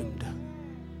ashamed,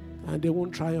 and they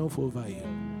won't triumph over you.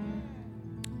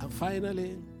 And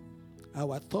finally,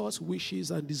 our thoughts,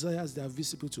 wishes, and desires, they are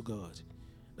visible to God.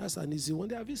 That's an easy one.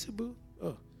 They are visible.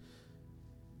 Oh.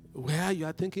 Where you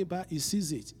are thinking about, he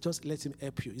sees it. Just let him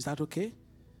help you. Is that okay?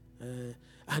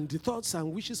 And the thoughts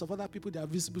and wishes of other people, they are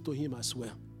visible to him as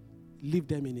well. Leave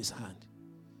them in his hand.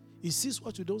 He sees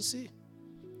what you don't see.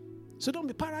 So don't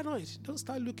be paranoid. Don't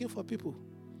start looking for people.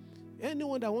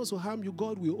 Anyone that wants to harm you,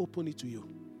 God will open it to you.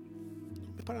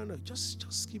 Don't be paranoid.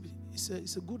 Just keep it.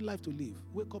 It's a good life to live.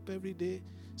 Wake up every day.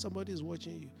 Somebody is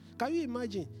watching you. Can you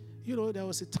imagine? There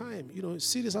was a time,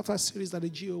 series after series that the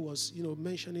GO was,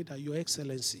 mentioning that Your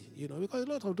Excellency, because a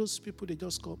lot of those people, they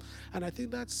just come. And I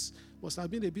think that must have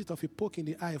been a bit of a poke in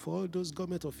the eye for all those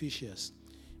government officials.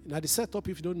 Now, the setup,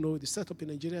 if you don't know, the setup in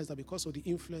Nigeria is that because of the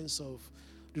influence of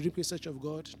the Redeemed Church of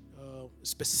God,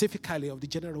 specifically of the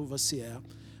General Overseer,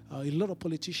 a lot of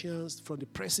politicians, from the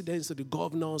presidents to the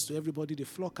governors to everybody, they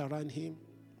flock around him.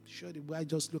 Sure, the guy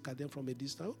just look at them from a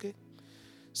distance. Okay.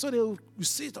 So they will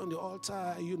sit on the altar,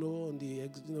 on the,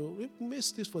 we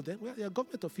make this for them. We are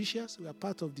government officials. We are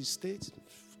part of the state.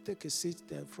 Take a seat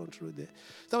there, front row there.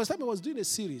 There was time I was doing a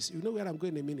series. You know where I'm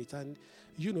going in a minute. And,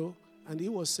 and he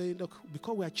was saying, look,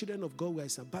 because we are children of God, we are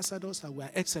his ambassadors and we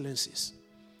are excellencies.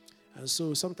 And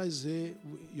so sometimes they say,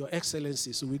 Your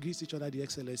Excellency. So we greet each other the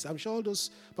Excellency. I'm sure all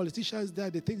those politicians there,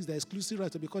 they think they're exclusive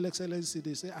right to be called Excellency.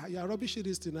 They say, you're rubbish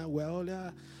this thing now. We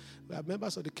are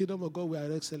members of the kingdom of God. We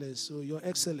are excellence. So Your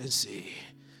Excellency.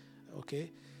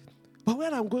 Okay? But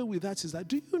where I'm going with that is that,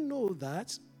 do you know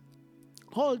that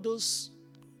all those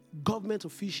government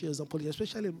officials and politicians,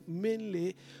 especially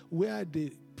mainly where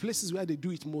the places where they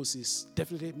do it most is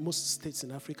definitely most states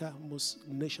in Africa, most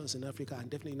nations in Africa, and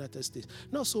definitely United States.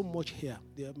 Not so much here.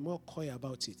 They are more coy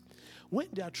about it. When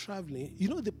they are traveling,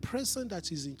 the person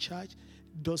that is in charge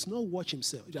does not watch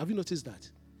himself. Have you noticed that?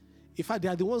 In fact, they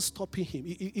are the ones stopping him.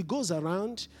 He goes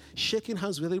around shaking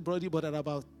hands with everybody, but at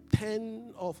about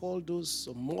 10 of all those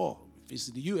or more, if it's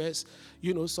the U.S.,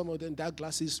 some of them, dark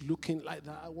glasses looking like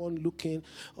that, one looking,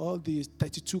 all the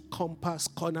 32 compass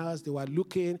corners, they were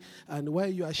looking, and while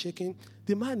you are shaking,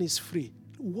 the man is free.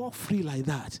 Walk free like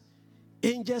that.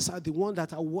 Angels are the ones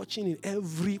that are watching in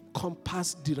every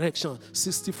compass direction,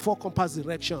 64 compass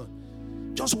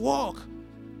direction. Just walk.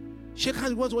 Shake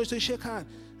hands, what you say, shake hands.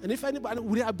 And if anybody,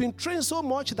 we have been trained so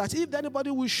much that if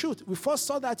anybody will shoot, we first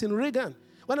saw that in Reagan.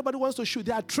 When anybody wants to shoot,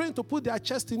 they are trained to put their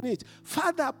chest in it.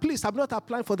 Father, please, I'm not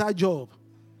applying for that job.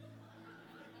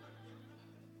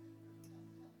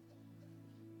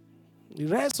 The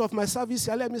rest of my service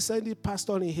here, let me send the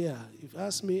pastor in here. If you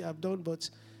ask me, I've done, but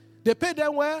they pay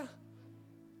them well,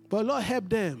 but Lord help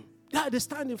them. Yeah, they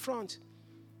stand in front.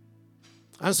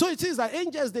 And so it is that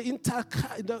angels, they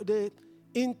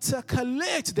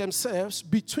intercalate themselves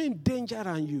between danger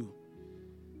and you.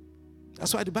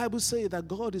 That's why the Bible says that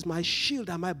God is my shield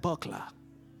and my buckler.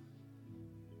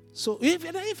 So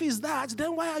if it's that,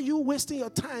 then why are you wasting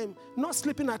your time not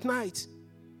sleeping at night?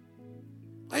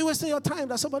 Are you wasting your time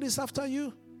that somebody is after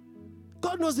you?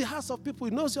 God knows the hearts of people.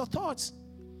 He knows your thoughts.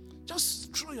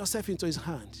 Just throw yourself into his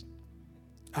hand,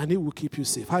 and he will keep you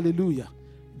safe. Hallelujah.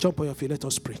 Jump on your feet. Let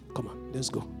us pray. Come on. Let's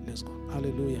go. Let's go.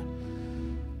 Hallelujah.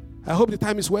 I hope the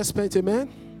time is well spent.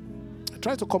 Amen. I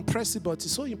try to compress it, but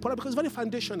it's so important because it's very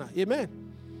foundational. Amen.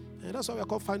 And that's why we are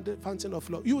called Fountain of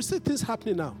Love. You will see things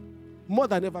happening now more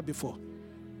than ever before.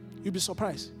 You'll be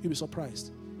surprised. You'll be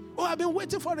surprised. Oh, I've been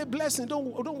waiting for a blessing.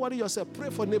 Don't worry yourself.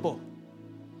 Pray for neighbor.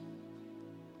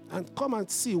 And come and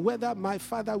see whether my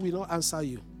Father will not answer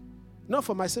you. Not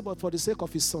for myself, but for the sake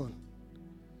of his Son.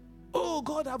 Oh, oh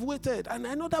God, I've waited. And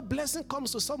I know that blessing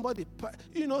comes to somebody,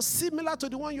 similar to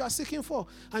the one you are seeking for.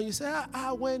 And you say,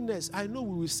 awareness. I know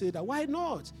we will say that. Why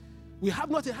not? We have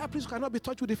not a high priest who cannot be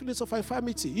touched with the feelings of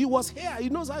infirmity. He was here. He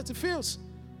knows how it feels.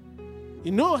 He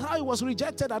knows how he was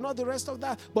rejected and all the rest of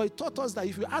that. But he taught us that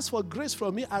if you ask for grace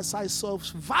from me as I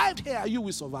survived here, you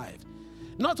will survive.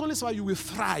 Not only survive, you will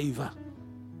thrive.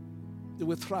 You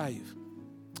will thrive.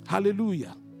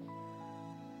 Hallelujah.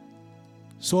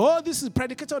 So all this is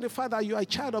predicated on the fact that you are a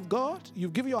child of God.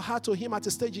 You've given your heart to him at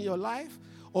a stage in your life.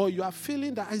 Or you are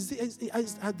feeling that as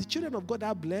the children of God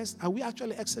are blessed, are we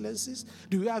actually excellencies?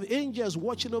 Do we have angels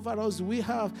watching over us? Do we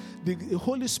have the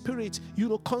Holy Spirit,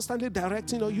 constantly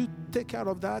directing? You take care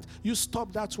of that. You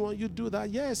stop that one. You do that.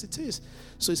 Yes, it is.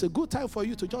 So it's a good time for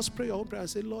you to just pray your own prayer and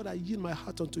say, Lord, I yield my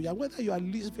heart unto you. And whether if you are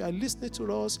listening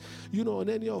to us, on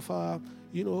any of our,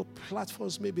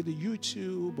 platforms, maybe the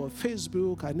YouTube or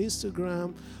Facebook and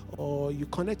Instagram, or you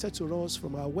connected to us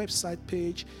from our website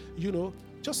page,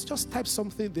 just type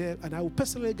something there, and I will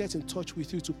personally get in touch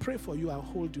with you to pray for you and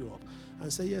hold you up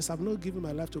and say, yes, I've not given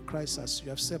my life to Christ as you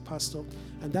have said, Pastor,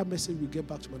 and that message will get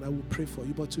back to me and I will pray for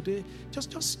you. But today,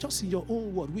 just in your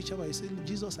own word, whichever you say,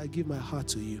 Jesus, I give my heart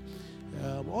to you.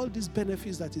 All these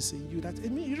benefits that is in you,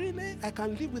 really, I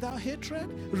can live without hatred?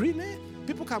 Really?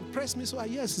 People can press me, so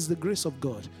yes, it's the grace of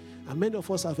God. And many of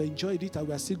us have enjoyed it, and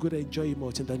we are still going to enjoy it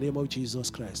much in the name of Jesus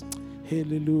Christ.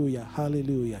 Hallelujah,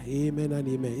 hallelujah, amen and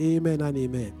amen, amen and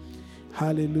amen.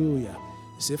 Hallelujah.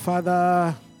 You say,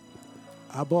 Father,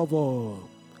 above all,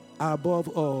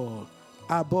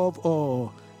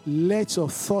 let your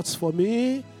thoughts for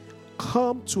me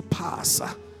come to pass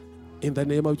in the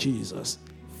name of Jesus.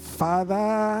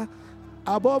 Father,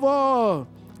 above all,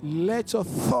 let your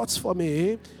thoughts for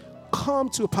me come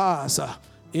to pass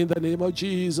in the name of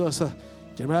Jesus.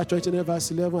 Jeremiah 29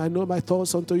 verse 11, I know my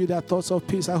thoughts unto you, they are thoughts of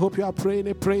peace. I hope you are praying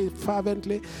and pray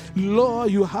fervently.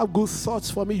 Lord, you have good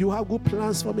thoughts for me. You have good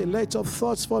plans for me. Let your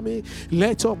thoughts for me,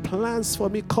 let your plans for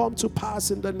me come to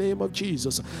pass in the name of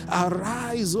Jesus.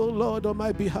 Arise, O Lord, on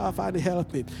my behalf and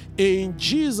help me. In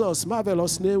Jesus'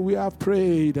 marvelous name we have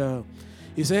prayed.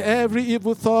 He said, every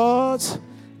evil thought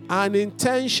and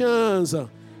intentions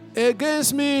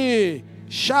against me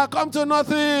shall come to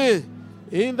nothing.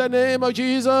 In the name of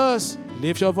Jesus,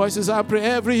 lift your voices and pray.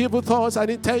 Every evil thoughts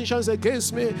and intentions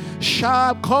against me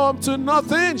shall come to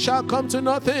nothing, shall come to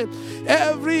nothing.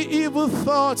 Every evil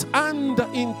thought and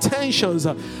intentions.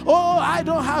 Oh, I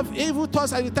don't have evil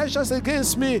thoughts and intentions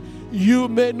against me. You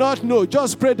may not know.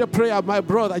 Just pray the prayer, my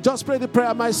brother. Just pray the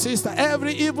prayer, my sister.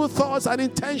 Every evil thoughts and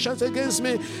intentions against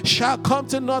me shall come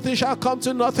to nothing, shall come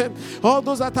to nothing. All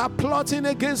those that are plotting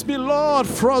against me, Lord,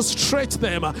 frustrate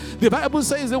them. The Bible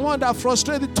says the one that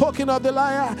frustrated the talking of the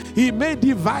liar, he made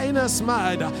diviners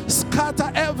mad.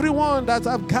 Scatter everyone that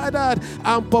have gathered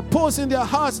and purpose in their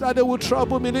hearts that they will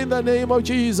trouble me in the name of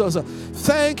Jesus.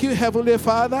 Thank you, Heavenly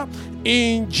Father.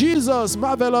 In Jesus'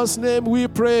 marvelous name we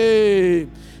pray.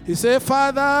 He said,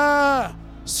 Father,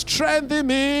 strengthen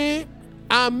me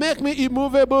and make me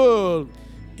immovable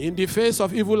in the face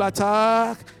of evil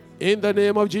attack. In the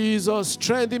name of Jesus,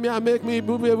 strengthen me and make me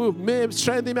immovable.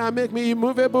 Strengthen me and make me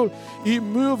immovable.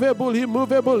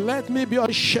 Immovable. Let me be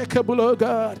unshakable, oh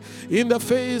God, in the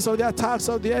face of the attacks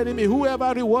of the enemy.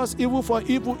 Whoever rewards evil for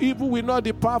evil, evil will not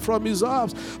depart from his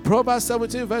arms. Proverbs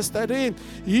 17 verse 13.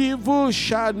 Evil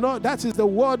shall not, that is the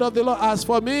word of the Lord. As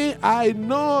for me, I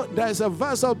know there's a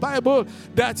verse of Bible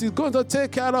that is going to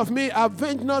take care of me.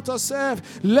 Avenge not yourself.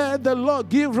 Let the Lord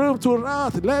give room to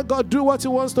wrath. Let God do what he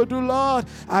wants to do, Lord.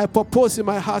 I purpose in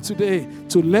my heart today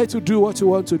to let you do what you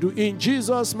want to do. In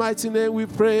Jesus' mighty name we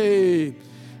pray.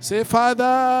 Say,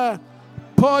 Father,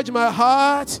 purge my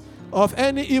heart of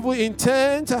any evil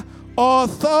intent or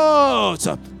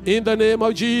thought in the name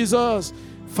of Jesus.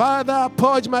 Father,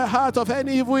 purge my heart of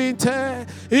any evil intent,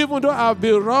 even though I've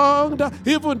been wronged,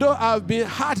 even though I've been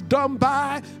hard done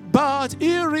by, but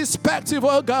irrespective,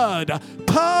 oh God,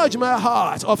 purge my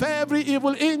heart of every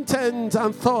evil intent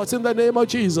and thoughts in the name of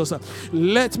Jesus.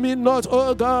 Let me not,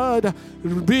 oh God,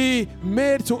 be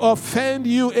made to offend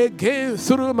you again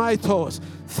through my thoughts.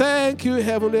 Thank you,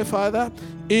 Heavenly Father.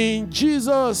 In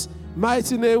Jesus'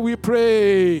 mighty name we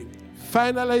pray.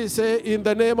 Finally, say, in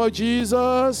the name of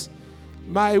Jesus,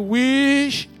 my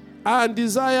wish and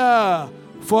desire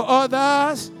for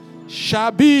others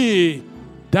shall be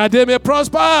that they may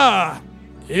prosper.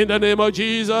 In the name of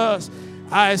Jesus,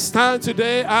 I stand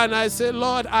today and I say,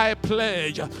 Lord, I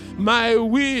pledge my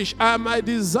wish and my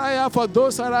desire for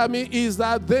those around me is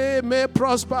that they may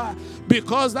prosper,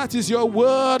 because that is your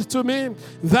word to me.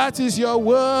 That is your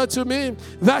word to me.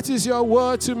 That is your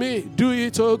word to me. Do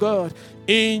it, oh God.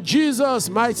 In Jesus'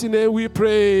 mighty name we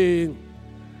pray.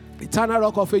 Eternal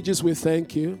Rock of Ages, we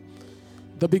thank you.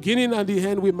 The beginning and the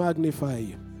end, we magnify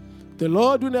you. The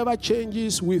Lord who never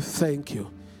changes, we thank you.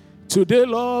 Today,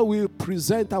 Lord, we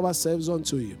present ourselves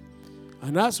unto you.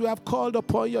 And as we have called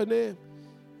upon your name,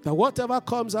 that whatever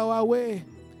comes our way,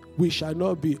 we shall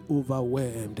not be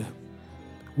overwhelmed.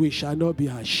 We shall not be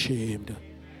ashamed.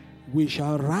 We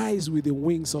shall rise with the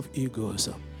wings of eagles.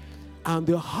 And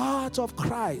the heart of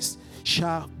Christ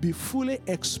shall be fully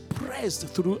expressed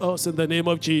through us in the name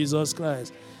of Jesus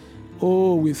Christ.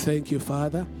 Oh, we thank you,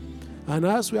 Father. And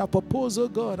as we are proposed, oh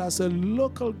God, as a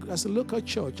local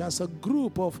church, as a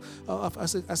group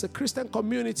as a Christian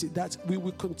community, that we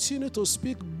will continue to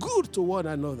speak good to one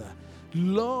another.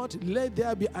 Lord, let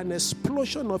there be an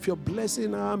explosion of your blessing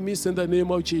in our midst in the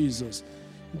name of Jesus.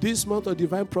 This month of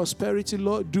divine prosperity,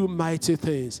 Lord, do mighty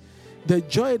things. The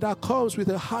joy that comes with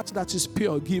a heart that is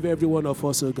pure, give every one of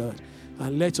us, oh God.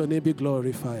 And let your name be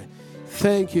glorified.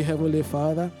 Thank you, Heavenly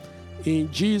Father.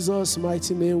 In Jesus'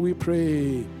 mighty name we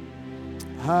pray.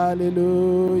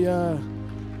 Hallelujah.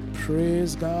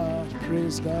 Praise God.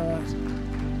 Praise God.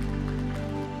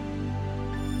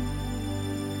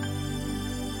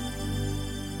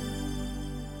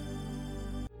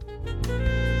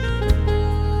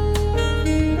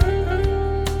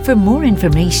 For more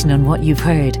information on what you've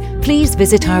heard, please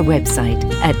visit our website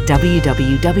at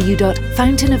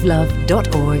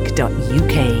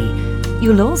www.fountainoflove.org.uk.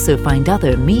 You'll also find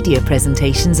other media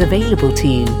presentations available to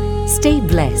you. Stay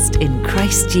blessed in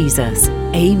Christ Jesus.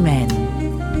 Amen.